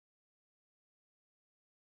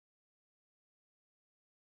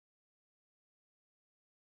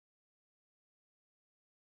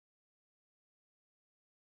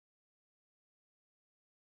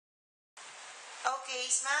Okay,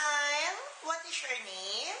 smile. What is your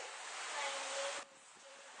name? My name is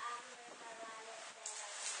Kim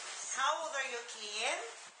Veracruz. How old are you, Kim?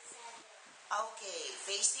 7. Okay,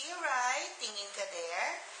 face to your right. Tingin ka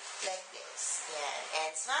there. Like this. Yan.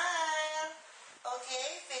 And smile.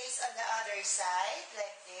 Okay, face on the other side.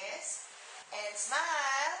 Like this. And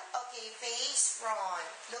smile. Okay, face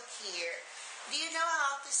front. Look here. Do you know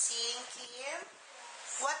how to sing, Kim?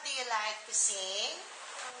 Yes. What do you like to sing?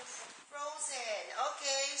 Frozen.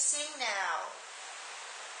 Okay, sing now.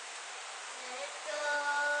 Let it go,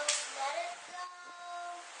 let it go.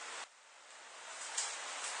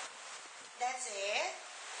 That's it?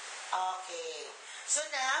 Okay. So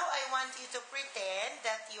now I want you to pretend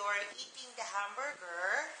that you're eating the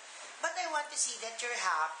hamburger, but I want to see that you're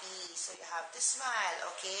happy. So you have to smile,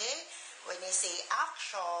 okay? When I say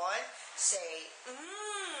action, say,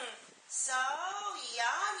 so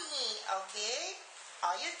yummy, okay?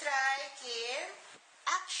 You try, Kim.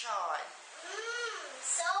 Action.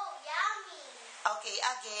 So yummy. Okay,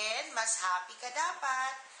 again, mas happy ka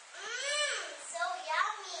dapat. So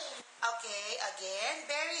yummy. Okay, again,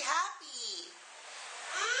 very happy.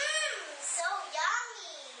 So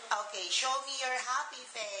yummy. Okay, show me your happy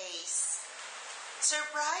face.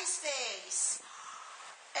 Surprise face.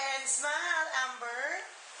 And smile, Amber.